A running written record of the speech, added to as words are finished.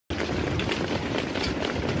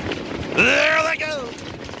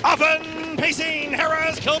Often pacing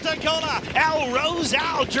Harris Coca-Cola. El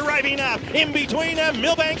Rosal driving up in between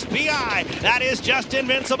Millbanks PI. That is just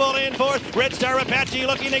Invincible in fourth. Red Star Apache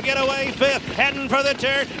looking to get away fifth. Heading for the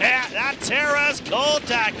turn. That's Harris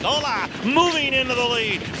Coca-Cola moving into the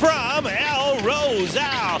lead from El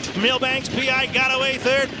Rosal. Millbanks PI got away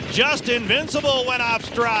third. Just Invincible went off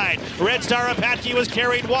stride. Red Star Apache was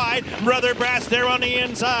carried wide. Brother Brass there on the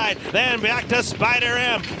inside. Then back to Spider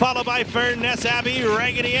M, followed by Furness Abbey,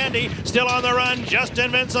 Raggedy Andy, still on the run, just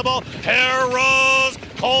Invincible. Harris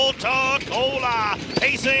Coca-Cola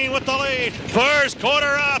pacing with the lead. First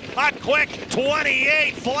quarter up, a quick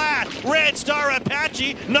 28 flat. Red Star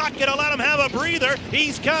Apache not gonna let him have a breather.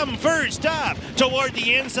 He's come first up. Toward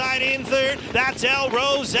the inside in third, that's El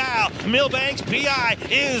Rosal. Millbanks PI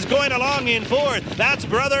is going along in fourth. That's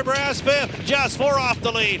Brother Brass fifth, just 4 off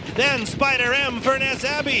the lead. Then Spider M, Furness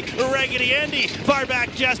Abbey, Raggedy Andy, far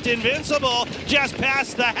back just Invincible, just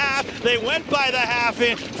past the half. They went by the half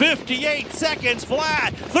in 58 seconds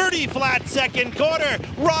flat, 30 flat second quarter.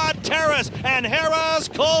 Rod Terrace and Harris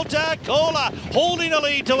Coca-Cola holding a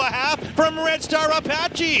lead to a half from Red Star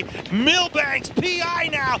Apache. Millbanks PI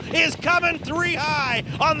now is coming 3 high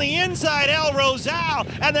on the inside. El Rosal,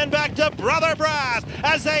 and then back to Brother Brass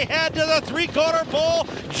as they head to the 3/4 pole.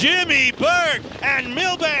 Jimmy Burke and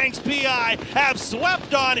Millbanks PI have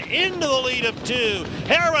swept on into the lead of 2.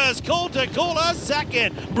 Harris Coca-Cola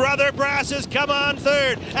second. Brother Brass has come on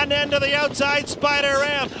third, and then to the outside Spider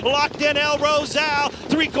M locked in El Rosal.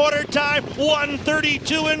 3/4 time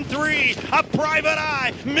 1:32 and 3. A private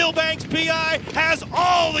eye. Millbanks PI has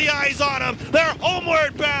all the eyes on him. They're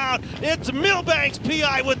homeward bound. It's Millbanks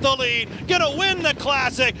PI with the lead. Gonna win the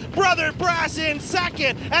classic. Brother Brass in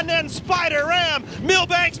second, and then Spider M.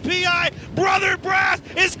 Millbanks PI. Brother Brass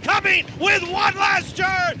is coming with one last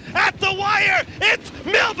turn at the wire. It's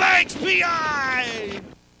Millbanks PI.